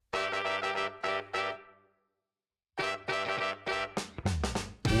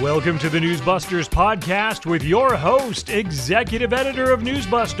Welcome to the Newsbusters podcast with your host, executive editor of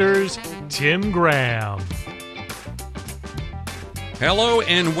Newsbusters, Tim Graham. Hello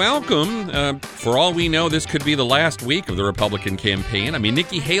and welcome. For all we know, this could be the last week of the Republican campaign. I mean,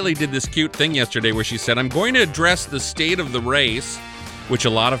 Nikki Haley did this cute thing yesterday where she said, I'm going to address the state of the race, which a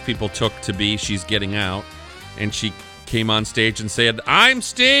lot of people took to be she's getting out. And she came on stage and said, I'm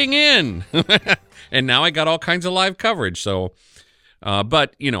staying in. And now I got all kinds of live coverage. So,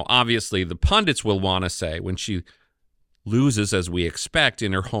 but, you know, obviously the pundits will want to say when she loses, as we expect,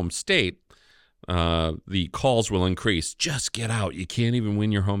 in her home state, the calls will increase. Just get out. You can't even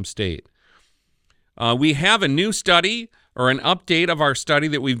win your home state. We have a new study or an update of our study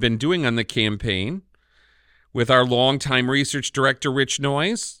that we've been doing on the campaign with our longtime research director, Rich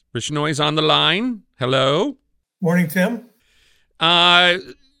Noyes. Rich Noyes on the line. Hello. Morning, Tim.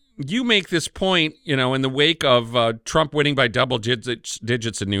 You make this point, you know, in the wake of Trump winning by double digits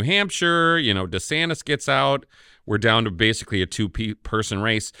in New Hampshire, you know, DeSantis gets out. We're down to basically a two-person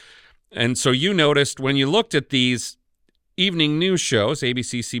race. And so you noticed when you looked at these evening news shows,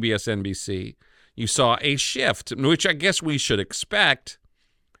 ABC, CBS, NBC, you saw a shift, which I guess we should expect,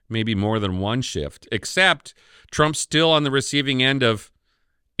 maybe more than one shift, except Trump's still on the receiving end of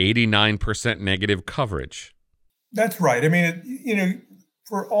 89% negative coverage. That's right. I mean,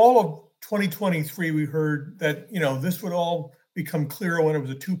 for all of 2023, we heard that, this would all become clearer when it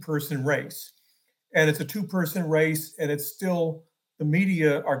was a two-person race. And it's a two-person race, and it's still, the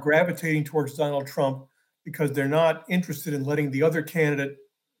media are gravitating towards Donald Trump because they're not interested in letting the other candidate,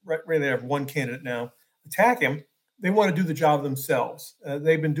 right, they have one candidate now, attack him. They want to do the job themselves.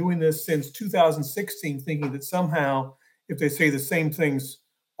 They've been doing this since 2016, thinking that somehow, if they say the same things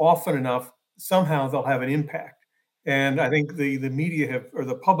often enough, somehow they'll have an impact. And I think the media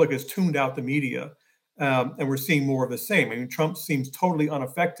the public has tuned out the media, and we're seeing more of the same. I mean, Trump seems totally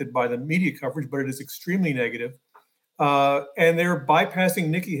unaffected by the media coverage, but it is extremely negative. And they're bypassing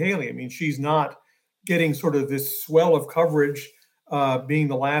Nikki Haley. I mean, she's not getting sort of this swell of coverage, being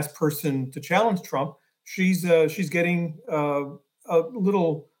the last person to challenge Trump. She's getting about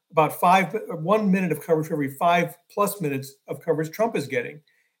 1 minute of coverage for every 5+ minutes of coverage Trump is getting.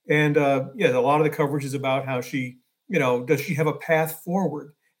 And a lot of the coverage is about how she, does she have a path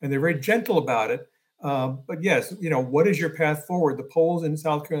forward? And they're very gentle about it. But yes, what is your path forward? The polls in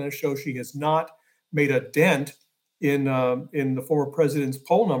South Carolina show she has not made a dent in the former president's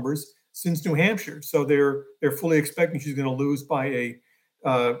poll numbers since New Hampshire. So they're fully expecting she's going to lose by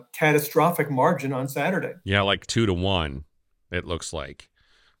a catastrophic margin on Saturday. Yeah, like 2-1. It looks like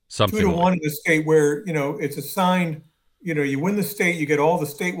something 2-1 in a state where it's assigned. You win the state, you get all the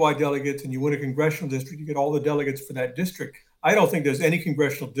statewide delegates, and you win a congressional district, you get all the delegates for that district. I don't think there's any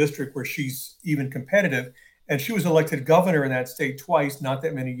congressional district where she's even competitive. And she was elected governor in that state twice, not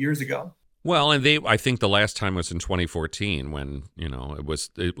that many years ago. Well, and I think the last time was in 2014 when, it was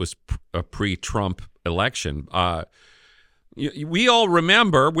a pre-Trump election. We all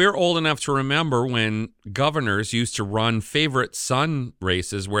remember, we're old enough to remember when governors used to run favorite son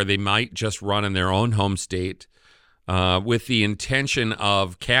races where they might just run in their own home state with the intention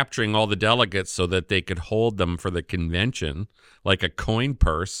of capturing all the delegates so that they could hold them for the convention, like a coin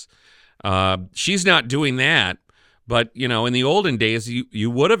purse. She's not doing that. But, in the olden days,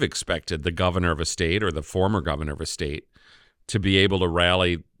 you would have expected the governor of a state or the former governor of a state to be able to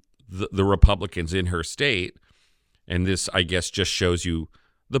rally the Republicans in her state. And this, I guess, just shows you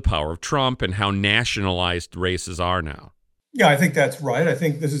the power of Trump and how nationalized races are now. Yeah, I think that's right. I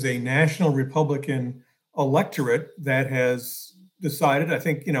think this is a national Republican electorate that has decided. I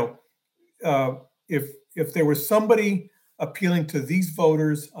think, if there was somebody appealing to these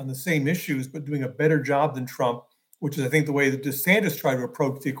voters on the same issues but doing a better job than Trump, which is, I think, the way that DeSantis tried to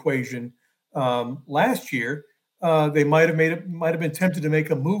approach the equation last year, they might have been tempted to make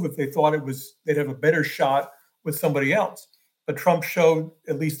a move if they thought they'd have a better shot with somebody else. But Trump showed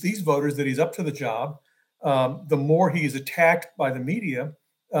at least these voters that he's up to the job. The more he's attacked by the media,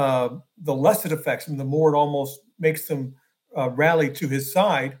 the less it affects him, the more it almost makes them rally to his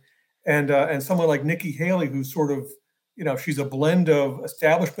side. And someone like Nikki Haley, who's sort of, she's a blend of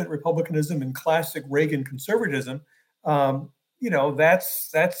establishment Republicanism and classic Reagan conservatism.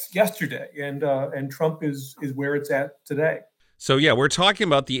 That's yesterday, and Trump is where it's at today. So, yeah, we're talking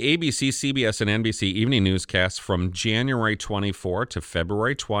about the ABC, CBS, and NBC evening newscasts from January 24 to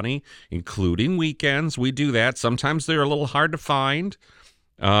February 20, including weekends. We do that. Sometimes they're a little hard to find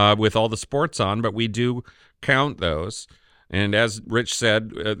with all the sports on, but we do count those. And as Rich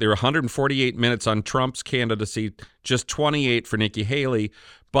said, there are 148 minutes on Trump's candidacy, just 28 for Nikki Haley.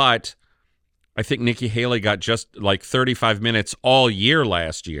 But I think Nikki Haley got just like 35 minutes all year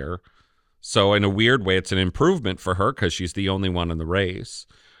last year. So in a weird way, it's an improvement for her because she's the only one in the race.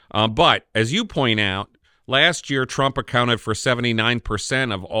 But as you point out, last year, Trump accounted for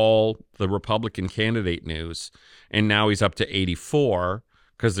 79% of all the Republican candidate news, and now he's up to 84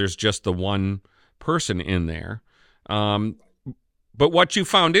 because there's just the one person in there. But what you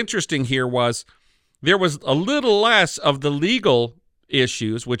found interesting here was there was a little less of the legal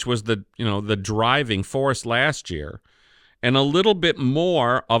issues, which was the driving force last year, and a little bit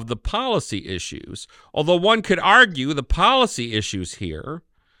more of the policy issues. Although one could argue the policy issues here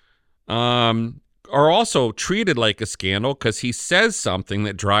are also treated like a scandal because he says something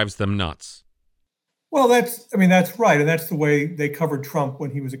that drives them nuts. Well, that's right. And that's the way they covered Trump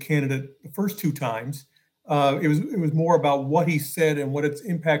when he was a candidate the first two times. It was more about what he said and what its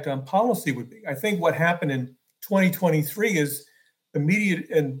impact on policy would be. I think what happened in 2023 is the media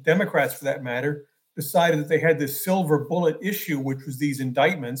and Democrats, for that matter, decided that they had this silver bullet issue, which was these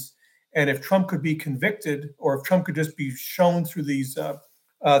indictments. And if Trump could be convicted, or if Trump could just be shown through these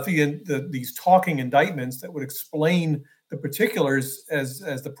these talking indictments that would explain the particulars as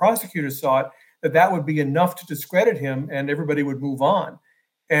the prosecutors saw it, that would be enough to discredit him, and everybody would move on.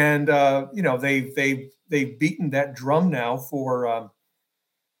 And they've beaten that drum now for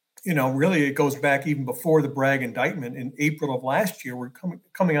really it goes back even before the Bragg indictment in April of last year. We're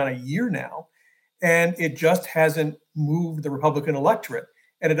coming on a year now, and it just hasn't moved the Republican electorate,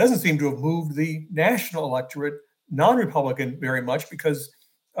 and it doesn't seem to have moved the national electorate, non-Republican, very much, because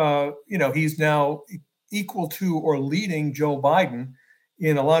he's now equal to or leading Joe Biden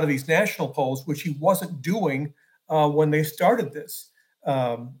in a lot of these national polls, which he wasn't doing when they started this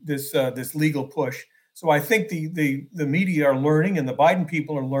legal push. So I think the media are learning, and the Biden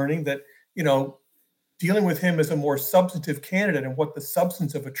people are learning that dealing with him as a more substantive candidate and what the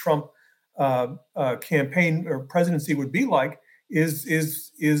substance of a Trump campaign or presidency would be like is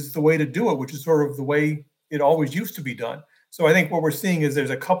the way to do it, which is sort of the way it always used to be done. So I think what we're seeing is there's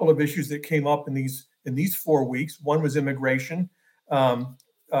a couple of issues that came up in these 4 weeks. One was immigration.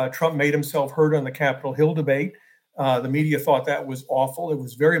 Trump made himself heard on the Capitol Hill debate. The media thought that was awful. It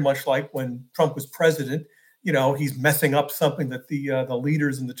was very much like when Trump was president. He's messing up something that the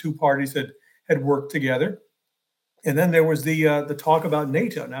leaders in the two parties had worked together. And then there was the talk about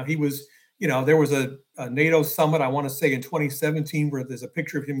NATO. Now he was, there was a NATO summit, I want to say in 2017, where there's a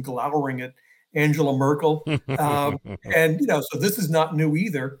picture of him glowering at Angela Merkel, and so this is not new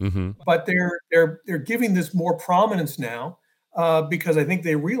either. Mm-hmm. But they're giving this more prominence now because I think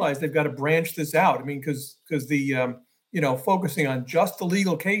they realize they've got to branch this out. I mean, because the focusing on just the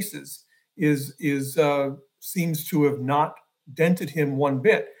legal cases is seems to have not dented him one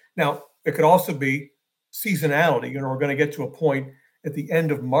bit. Now it could also be seasonality. We're going to get to a point at the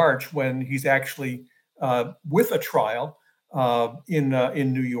end of March when he's actually with a trial. In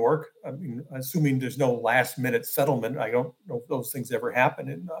New York, I mean, assuming there's no last minute settlement. I don't know if those things ever happen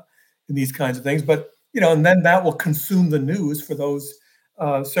in these kinds of things, but and then that will consume the news for those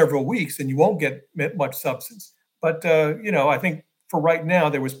several weeks, and you won't get much substance. But I think for right now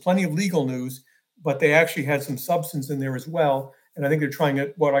there was plenty of legal news, but they actually had some substance in there as well. And I think they're trying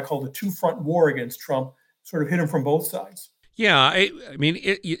what I call the two-front war against Trump, sort of hit him from both sides. Yeah, I mean,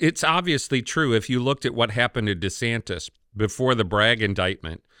 it's obviously true. If you looked at what happened to DeSantis before the Bragg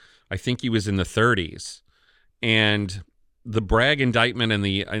indictment, I think he was in the 30s. And the Bragg indictment and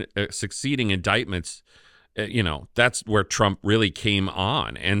the succeeding indictments, that's where Trump really came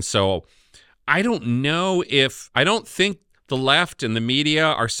on. And so I don't think the left and the media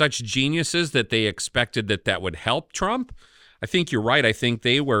are such geniuses that they expected that would help Trump. I think you're right. I think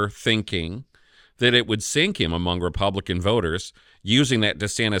they were thinking that it would sink him among Republican voters using that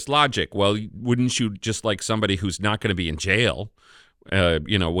DeSantis logic. Well, wouldn't you just like somebody who's not going to be in jail,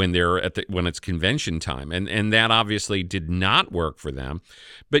 when they're when it's convention time? And that obviously did not work for them.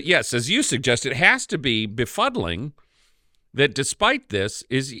 But yes, as you suggest, it has to be befuddling that despite this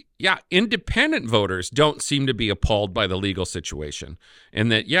independent voters don't seem to be appalled by the legal situation.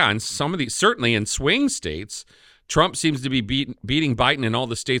 And that, in some of these, certainly in swing states, Trump seems to be beating Biden in all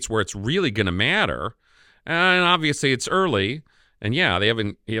the states where it's really going to matter. And obviously it's early. And they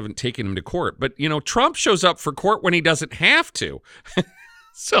haven't taken him to court. But, Trump shows up for court when he doesn't have to.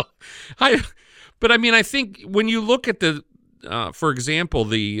 I think when you look at for example,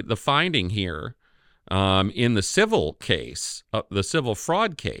 the finding here in the civil case, the civil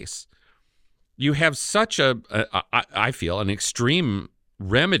fraud case, you have such I feel, an extreme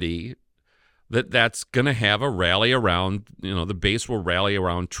remedy that's going to have a rally around, the base will rally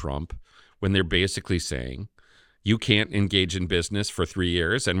around Trump when they're basically saying, you can't engage in business for 3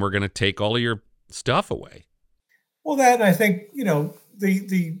 years, and we're going to take all of your stuff away. Well, that, and I think,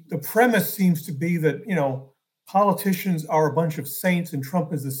 the premise seems to be that, politicians are a bunch of saints and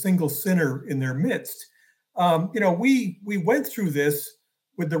Trump is the single sinner in their midst. We went through this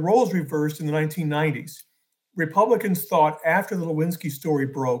with the roles reversed in the 1990s. Republicans thought after the Lewinsky story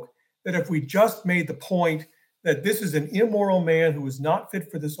broke that if we just made the point that this is an immoral man who is not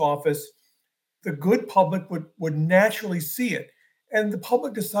fit for this office, the good public would naturally see it. And the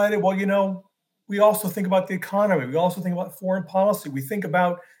public decided, well, we also think about the economy. We also think about foreign policy. We think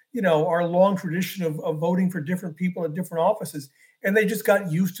about, our long tradition of voting for different people in different offices. And they just got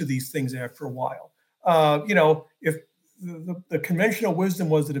used to these things after a while. If the conventional wisdom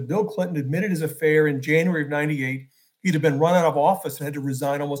was that if Bill Clinton admitted his affair in January of 98, he'd have been run out of office and had to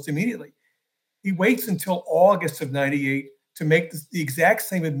resign almost immediately. He waits until August of 98 to make the exact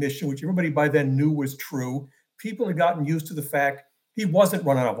same admission, which everybody by then knew was true. People had gotten used to the fact he wasn't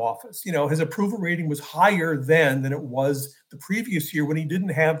run out of office. His approval rating was higher then than it was the previous year when he didn't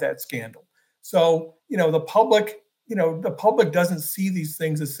have that scandal. So, the public doesn't see these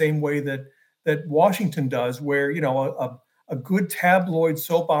things the same way that Washington does, where, a good tabloid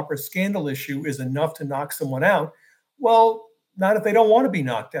soap opera scandal issue is enough to knock someone out. Well, not if they don't want to be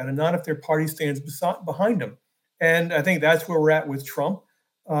knocked out and not if their party stands behind them. And I think that's where we're at with Trump.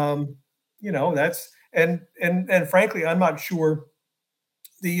 That's, and frankly, I'm not sure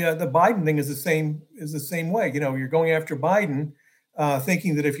the Biden thing is the same way. You're going after Biden,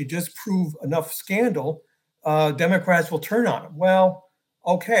 thinking that if you just prove enough scandal, Democrats will turn on him. Well,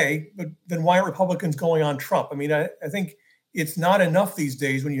 okay, but then why aren't Republicans going on Trump? I mean, I think it's not enough these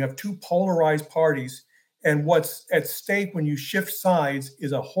days when you have two polarized parties, and what's at stake when you shift sides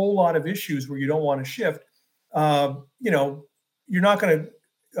is a whole lot of issues where you don't want to shift. You're not going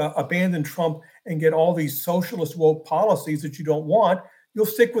to abandon Trump and get all these socialist woke policies that you don't want. You'll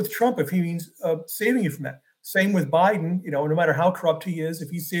stick with Trump if he means saving you from that. Same with Biden. No matter how corrupt he is, if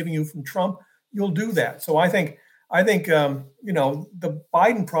he's saving you from Trump, you'll do that. So I think the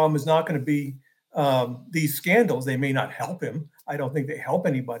Biden problem is not going to be these scandals. They may not help him. I don't think they help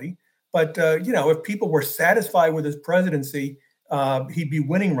anybody. But if people were satisfied with his presidency, he'd be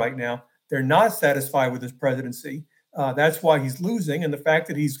winning right now. They're not satisfied with his presidency. That's why he's losing. And the fact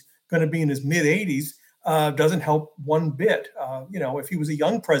that he's going to be in his mid 80s doesn't help one bit. If he was a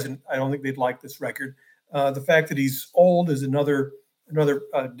young president, I don't think they'd like this record. The fact that he's old is another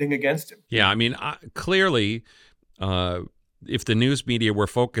ding against him. Yeah, I mean, clearly, if the news media were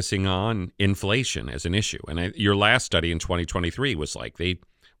focusing on inflation as an issue, and your last study in 2023 was like they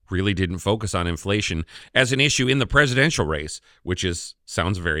really didn't focus on inflation as an issue in the presidential race, which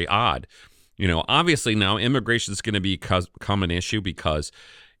sounds very odd. Obviously now immigration is going to become an issue because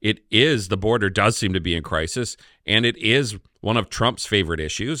the border does seem to be in crisis, and it is one of Trump's favorite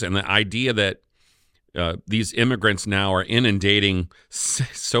issues. And the idea that these immigrants now are inundating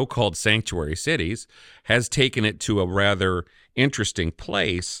so-called sanctuary cities has taken it to a rather interesting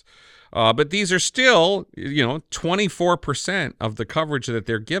place. But these are still, 24% of the coverage that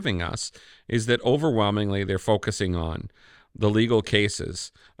they're giving us is that overwhelmingly they're focusing on the legal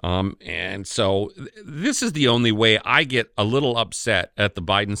cases. And so this is the only way I get a little upset at the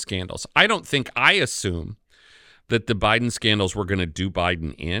Biden scandals. I assume that the Biden scandals were going to do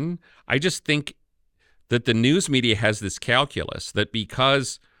Biden in. I just think that the news media has this calculus that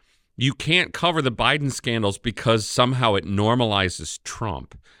because you can't cover the Biden scandals because somehow it normalizes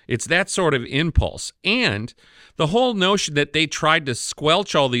Trump. It's that sort of impulse. And the whole notion that they tried to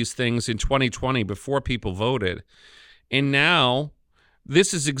squelch all these things in 2020 before people voted. And now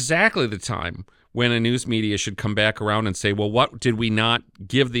this is exactly the time when a news media should come back around and say, well, what did we not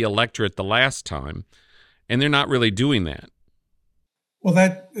give the electorate the last time? And they're not really doing that. Well,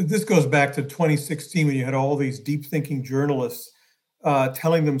 this goes back to 2016 when you had all these deep thinking journalists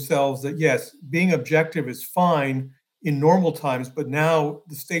telling themselves that, yes, being objective is fine in normal times, but now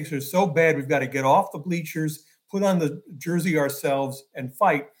the stakes are so bad, we've got to get off the bleachers, put on the jersey ourselves and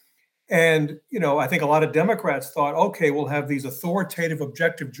fight. And, I think a lot of Democrats thought, okay, we'll have these authoritative,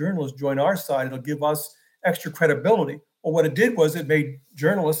 objective journalists join our side. It'll give us extra credibility. Well, what it did was it made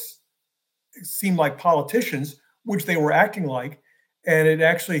journalists seem like politicians, which they were acting like, and it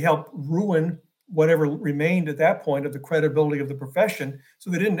actually helped ruin whatever remained at that point of the credibility of the profession.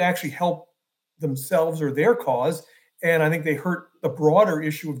 So they didn't actually help themselves or their cause. And I think they hurt the broader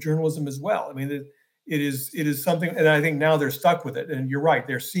issue of journalism as well. I mean, it is something, and I think now they're stuck with it. And you're right,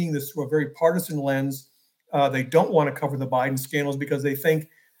 they're seeing this through a very partisan lens. They don't want to cover the Biden scandals because they think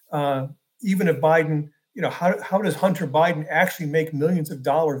even if Biden, how does Hunter Biden actually make millions of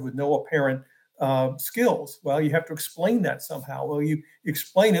dollars with no apparent skills? Well, you have to explain that somehow. Well, you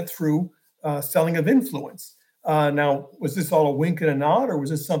explain it through selling of influence. Now, was this all a wink and a nod, or was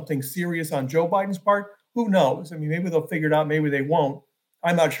this something serious on Joe Biden's part? Who knows? I mean, maybe they'll figure it out. Maybe they won't.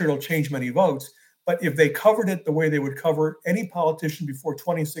 I'm not sure it'll change many votes. But if they covered it the way they would cover any politician before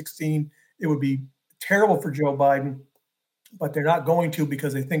 2016, it would be terrible for Joe Biden. But they're not going to,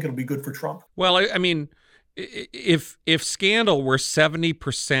 because they think it'll be good for Trump. Well, I mean, if scandal were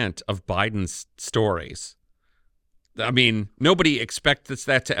 70% of Biden's stories, I mean, nobody expects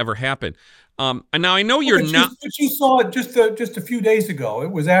that to ever happen. And now I know you're not. But you saw it just a few days ago.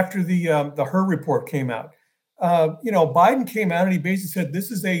 It was after the Hur report came out. Biden came out and he basically said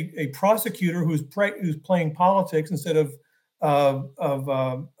this is a prosecutor who's playing politics instead of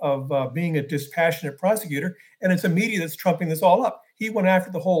being a dispassionate prosecutor, and it's a media that's trumping this all up. He went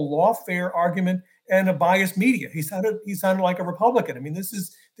after the whole lawfare argument and a biased media. He sounded like a Republican. I mean,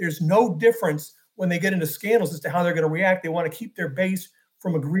 there's no difference when they get into scandals as to how they're going to react. They want to keep their base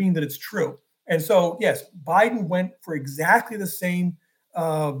from agreeing that it's true. And so, yes, Biden went for exactly the same,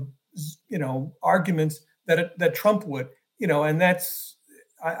 arguments that Trump would, and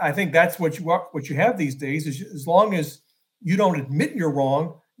I think that's what you have these days. Is as long as you don't admit you're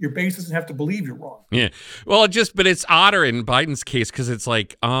wrong, your base doesn't have to believe you're wrong. Yeah. Well, but it's odder in Biden's case because it's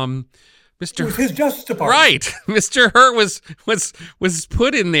like, Mr. It was his Justice Department. Right. Mr. Hur was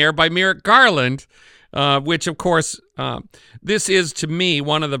put in there by Merrick Garland, which, of course, this is, to me,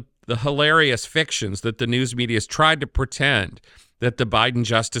 one of the hilarious fictions that the news media has tried to pretend that the Biden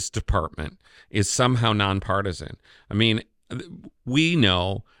Justice Department is somehow nonpartisan. I mean, we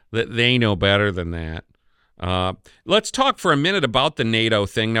know that they know better than that. Let's talk for a minute about the NATO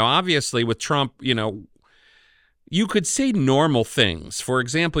thing. Now, obviously, with Trump, you could say normal things. For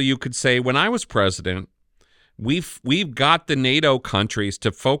example, you could say, when I was president, we've got the NATO countries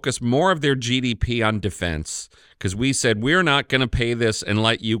to focus more of their GDP on defense because we said we're not going to pay this and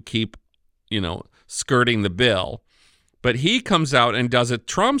let you keep, skirting the bill. But he comes out and does it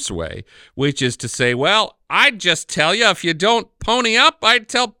Trump's way, which is to say, well, I'd just tell you, if you don't pony up, I'd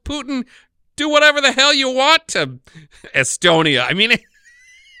tell Putin, do whatever the hell you want to Estonia. I mean,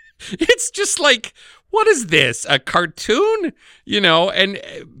 it's just like, what is this, a cartoon? And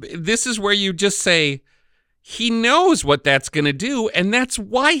this is where you just say, he knows what that's going to do, and that's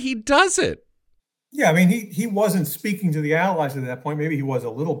why he does it. Yeah, I mean, he wasn't speaking to the allies at that point. Maybe he was a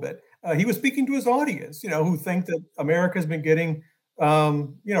little bit. He was speaking to his audience, who think that America's been getting,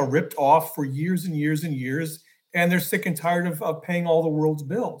 ripped off for years and years and years, and they're sick and tired of paying all the world's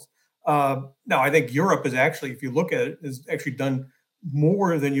bills. Now, I think Europe is actually, if you look at it, has actually done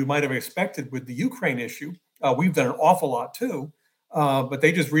more than you might have expected with the Ukraine issue. We've done an awful lot too, but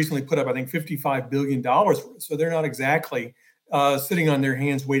they just recently put up, I think, $55 billion for it. So they're not exactly sitting on their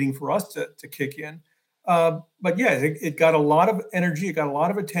hands waiting for us to kick in. But yeah, it got a lot of energy. It got a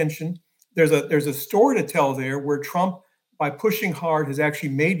lot of attention. There's a story to tell there where Trump, by pushing hard, has actually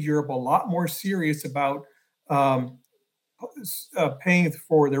made Europe a lot more serious about paying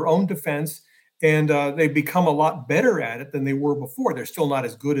for their own defense. And they've become a lot better at it than they were before. They're still not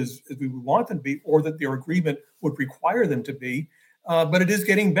as good as we would want them to be, or that their agreement would require them to be. But it is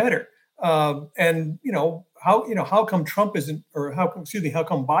getting better. And how come Trump isn't, or how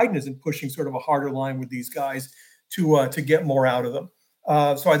come Biden isn't pushing sort of a harder line with these guys to get more out of them?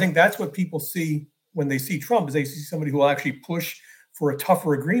 So I think that's what people see when they see Trump, is they see somebody who will actually push for a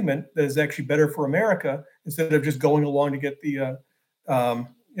tougher agreement that is actually better for America, instead of just going along to get to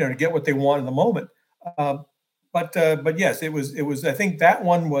get what they want in the moment. But yes, it was. I think that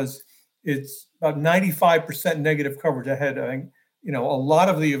one it's about 95% negative coverage. I had, a lot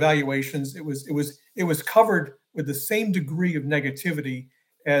of the evaluations. It was covered with the same degree of negativity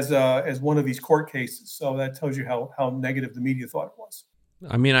as one of these court cases. So that tells you how negative the media thought it was.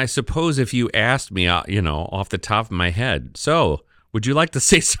 I mean, I suppose if you asked me, off the top of my head, so would you like to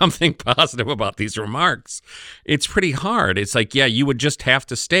say something positive about these remarks? It's pretty hard. It's like, yeah, you would just have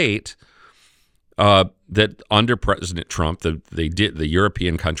to state that under President Trump, the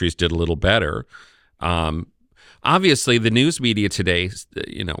European countries did a little better. Obviously, the news media today,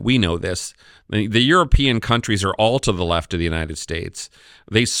 we know this. The European countries are all to the left of the United States.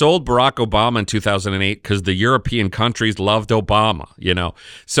 They sold Barack Obama in 2008 because the European countries loved Obama,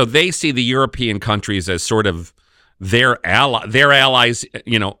 So they see the European countries as sort of their allies,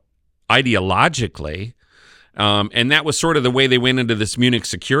 ideologically. And that was sort of the way they went into this Munich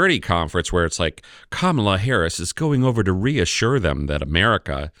Security Conference, where it's like Kamala Harris is going over to reassure them that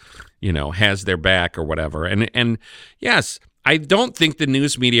America, has their back or whatever. And yes, I don't think the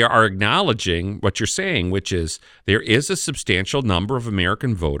news media are acknowledging what you're saying, which is there is a substantial number of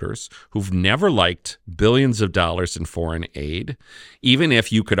American voters who've never liked billions of dollars in foreign aid, even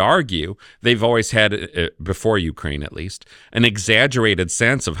if you could argue they've always had, before Ukraine at least, an exaggerated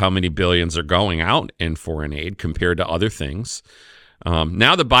sense of how many billions are going out in foreign aid compared to other things.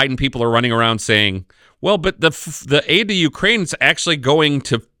 Now the Biden people are running around saying, well, but the aid to Ukraine is actually going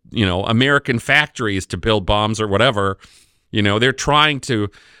to, American factories to build bombs or whatever. They're trying to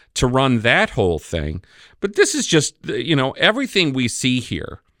run that whole thing. But this is just, everything we see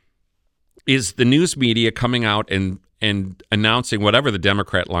here is the news media coming out and announcing whatever the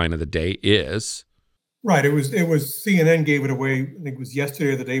Democrat line of the day is. Right. It was CNN gave it away. I think it was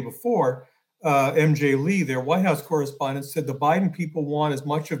yesterday or the day before. MJ Lee, their White House correspondent, said the Biden people want as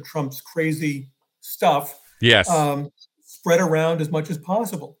much of Trump's crazy stuff spread around as much as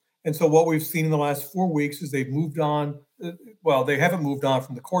possible. And so what we've seen in the last 4 weeks is they've moved on. Well, they haven't moved on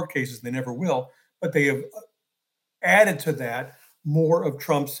from the court cases. They never will. But they have added to that more of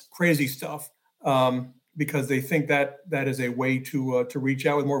Trump's crazy stuff because they think that is a way to reach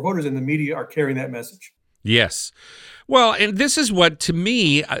out with more voters. And the media are carrying that message. Yes. Well, and this is what, to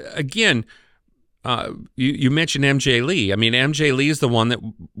me, again, you mentioned MJ Lee. I mean, MJ Lee is the one that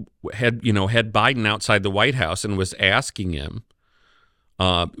had Biden outside the White House and was asking him,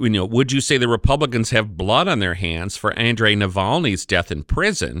 would you say the Republicans have blood on their hands for Andrei Navalny's death in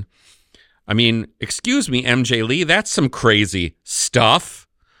prison? I mean, excuse me, MJ Lee, that's some crazy stuff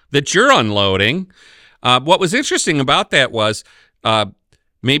that you're unloading. What was interesting about that was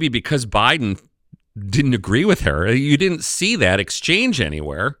maybe because Biden didn't agree with her, you didn't see that exchange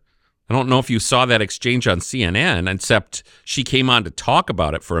anywhere. I don't know if you saw that exchange on CNN, except she came on to talk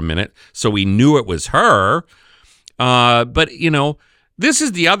about it for a minute, so we knew it was her. But, this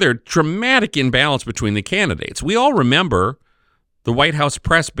is the other dramatic imbalance between the candidates. We all remember the White House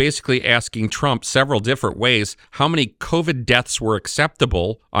press basically asking Trump several different ways how many COVID deaths were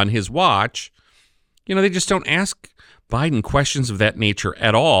acceptable on his watch. They just don't ask Biden questions of that nature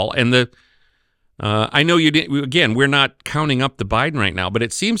at all. And I know you didn't. Again, we're not counting up the Biden right now, but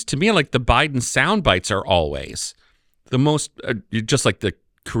it seems to me like the Biden sound bites are always the most, just like the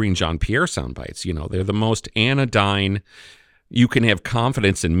Karine Jean-Pierre sound bites. They're the most anodyne. You can have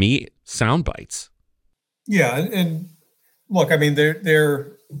confidence in me sound bites. Yeah, and look, I mean,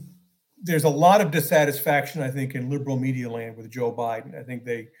 there's a lot of dissatisfaction, I think, in liberal media land with Joe Biden. I think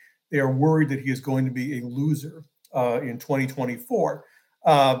they are worried that he is going to be a loser in 2024.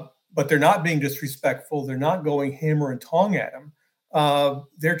 But they're not being disrespectful. They're not going hammer and tong at him.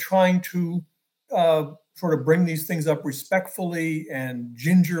 They're trying to sort of bring these things up respectfully and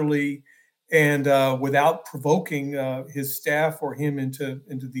gingerly, and without provoking his staff or him into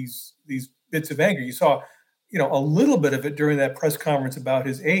these bits of anger. You saw, a little bit of it during that press conference about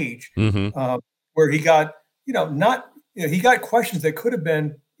his age, where he got, he got questions that could have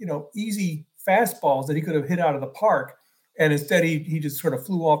been, easy fastballs that he could have hit out of the park, and instead he just sort of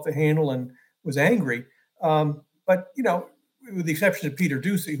flew off the handle and was angry. But with the exception of Peter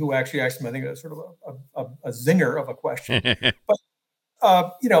Doocy, who actually asked him, I think, a sort of a zinger of a question.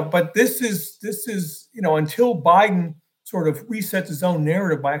 But this is until Biden sort of resets his own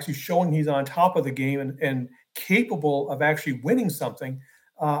narrative by actually showing he's on top of the game and capable of actually winning something,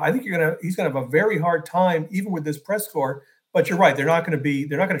 I think he's gonna have a very hard time even with this press corps. But you're right, they're not going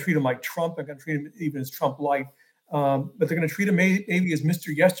to treat him like Trump. They're going to treat him even as Trump light, but they're going to treat him maybe as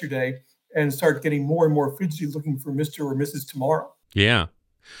Mr. Yesterday and start getting more and more fidgety, looking for Mr. or Mrs. Tomorrow. Yeah.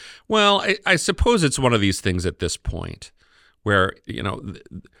 Well, I suppose it's one of these things at this point where,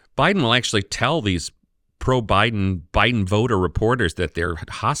 Biden will actually tell these Biden voter reporters that they're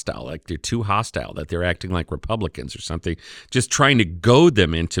hostile, like they're too hostile, that they're acting like Republicans or something, just trying to goad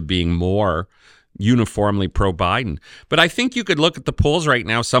them into being more uniformly pro-Biden. But I think you could look at the polls right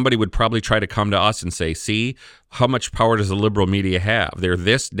now. Somebody would probably try to come to us and say, see, how much power does the liberal media have? They're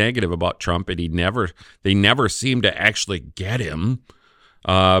this negative about Trump, and they never seem to actually get him.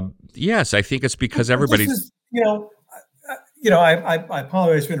 Yes, I think it's because everybody's... I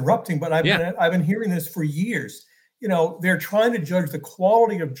apologize for interrupting, but I've been hearing this for years. They're trying to judge the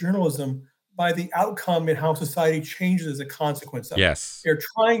quality of journalism by the outcome and how society changes as a consequence of it. Yes. They're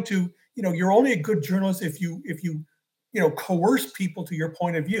trying to, you're only a good journalist if you coerce people to your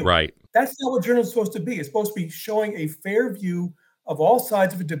point of view. Right. That's not what journalism is supposed to be. It's supposed to be showing a fair view of all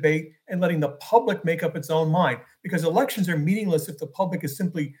sides of a debate and letting the public make up its own mind, because elections are meaningless if the public is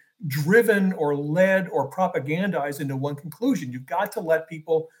simply driven or led or propagandized into one conclusion. You've got to let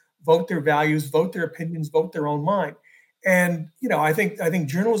people vote their values, vote their opinions, vote their own mind. And I think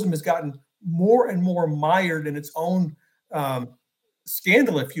journalism has gotten more and more mired in its own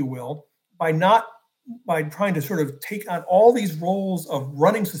scandal, if you will, by trying to sort of take on all these roles of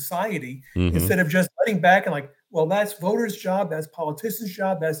running society instead of just letting back and like, well, that's voters' job, that's politicians'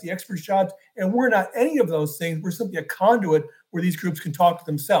 job, that's the experts' jobs, and we're not any of those things. We're simply a conduit where these groups can talk to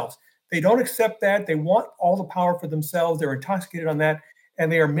themselves. They don't accept that. They want all the power for themselves. They're intoxicated on that, and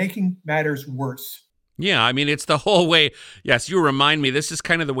they are making matters worse. Yeah, I mean, it's the whole way. Yes, you remind me, this is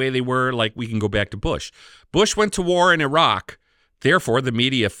kind of the way they were, like we can go back to Bush. Bush went to war in Iraq, therefore the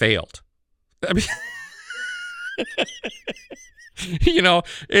media failed. I mean, you know,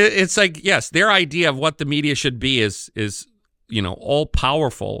 it's like, yes, their idea of what the media should be is all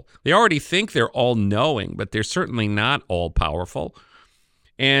powerful. They already think they're all knowing, but they're certainly not all powerful.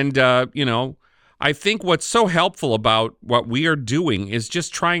 And, I think what's so helpful about what we are doing is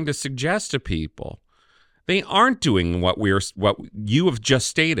just trying to suggest to people they aren't doing what you have just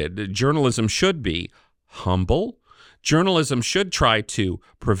stated. Journalism should be humble. Journalism should try to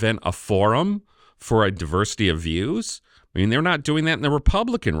prevent a forum for a diversity of views. I mean, they're not doing that in the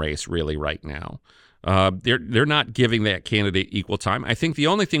Republican race really right now. They're not giving that candidate equal time. I think the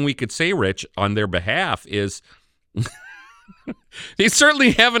only thing we could say, Rich, on their behalf is they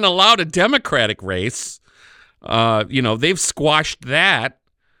certainly haven't allowed a Democratic race. They've squashed that.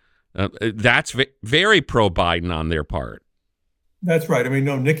 That's very pro-Biden on their part. That's right. I mean,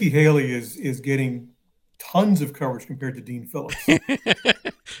 no, Nikki Haley is getting tons of coverage compared to Dean Phillips.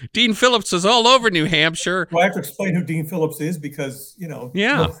 Dean Phillips is all over New Hampshire. Well, I have to explain who Dean Phillips is because, nobody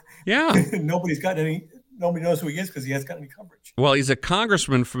knows who he is because he hasn't got any coverage. Well, he's a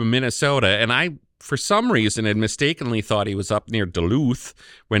congressman from Minnesota, and I, for some reason, had mistakenly thought he was up near Duluth,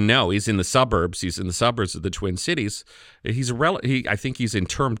 when no, he's in the suburbs. He's in the suburbs of the Twin Cities. I think he's in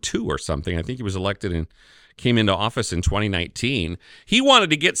term 2 or something. I think he was elected and came into office in 2019. He wanted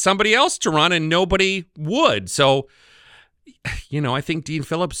to get somebody else to run, and nobody would. So, I think Dean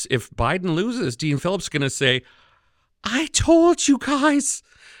Phillips, if Biden loses, Dean Phillips is going to say, I told you guys.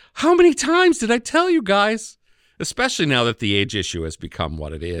 How many times did I tell you guys? Especially now that the age issue has become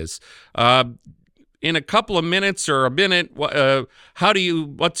what it is. In a couple of minutes or a minute,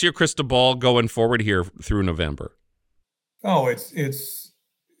 what's your crystal ball going forward here through November? Oh,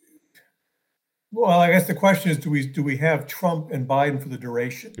 well, I guess the question is, do we have Trump and Biden for the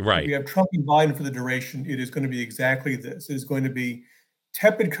duration? Right. If we have Trump and Biden for the duration, it is going to be exactly this. It is going to be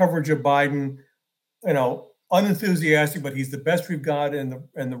tepid coverage of Biden, unenthusiastic, but he's the best we've got, and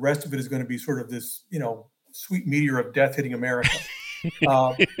the rest of it is going to be sort of this, sweet meteor of death hitting America.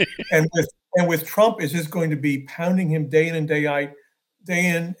 And with Trump, it's just going to be pounding him day in and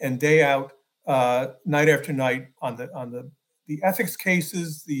day out, night after night on the ethics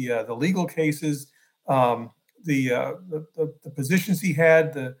cases, the legal cases, the positions he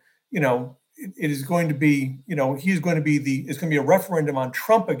had. It is going to be, it's going to be a referendum on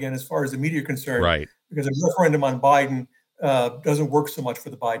Trump again as far as the media are concerned, right? Because a referendum on Biden doesn't work so much for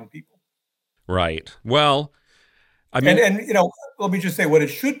the Biden people. Right. Well, I mean, and let me just say what it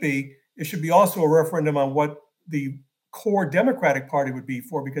should be. It should be also a referendum on what the core Democratic Party would be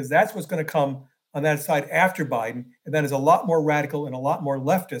for, because that's what's going to come on that side after Biden, and that is a lot more radical and a lot more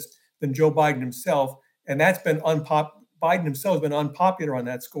leftist than Joe Biden himself, and that's been Biden himself has been unpopular on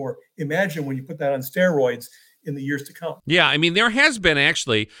that score. Imagine when you put that on steroids in the years to come. Yeah, I mean, there has been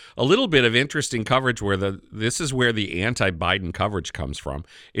actually a little bit of interesting coverage where this is where the anti-Biden coverage comes from.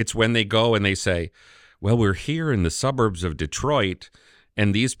 It's when they go and they say, well, we're here in the suburbs of Detroit,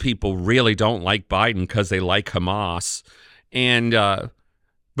 and these people really don't like Biden because they like Hamas. And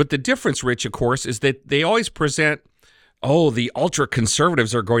but the difference, Rich, of course, is that they always present, the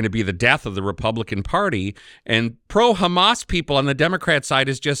ultra-conservatives are going to be the death of the Republican Party, and pro-Hamas people on the Democrat side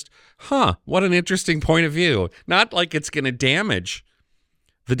is just, what an interesting point of view. Not like it's going to damage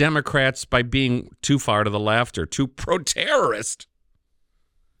the Democrats by being too far to the left or too pro-terrorist.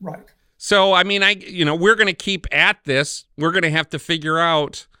 Right. So, I mean, we're going to keep at this. We're going to have to figure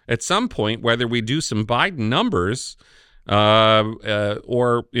out at some point whether we do some Biden numbers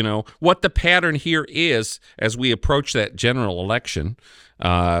or what the pattern here is as we approach that general election.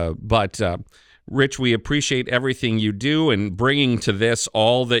 But Rich, we appreciate everything you do and bringing to this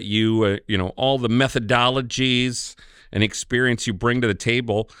all that you, all the methodologies and experience you bring to the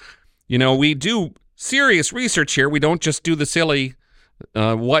table. We do serious research here. We don't just do the silly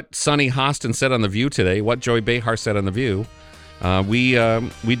what Sonny Hostin said on The View today, what Joy Behar said on The View.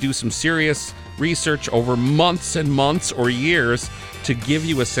 We do some serious research over months and months or years to give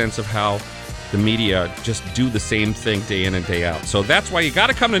you a sense of how the media just do the same thing day in and day out. So that's why you got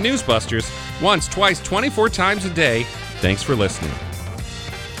to come to Newsbusters once, twice, 24 times a day. Thanks for listening.